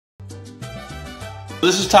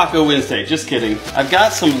This is Taco Wednesday, just kidding. I've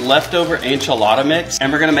got some leftover enchilada mix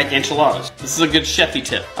and we're gonna make enchiladas. This is a good chefy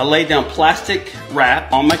tip. I laid down plastic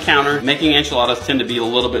wrap on my counter. Making enchiladas tend to be a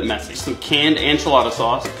little bit messy. Some canned enchilada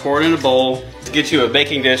sauce, pour it in a bowl. To get you a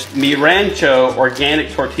baking dish, Mi Rancho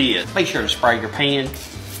organic tortillas. Make sure to spray your pan.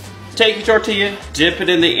 Take your tortilla, dip it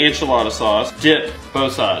in the enchilada sauce, dip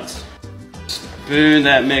both sides. Spoon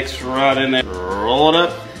that mix right in there, roll it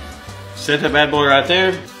up, set that bad boy right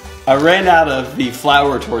there. I ran out of the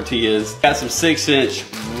flour tortillas. Got some 6-inch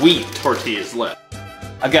wheat tortillas left.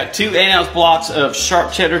 I've got 2 8-ounce blocks of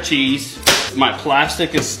sharp cheddar cheese. My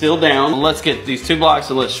plastic is still down. Let's get these 2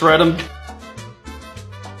 blocks and let's shred them.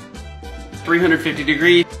 350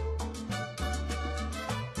 degrees.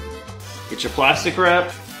 Get your plastic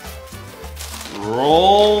wrap.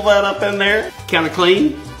 Roll that up in there. Kind of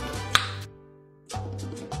clean.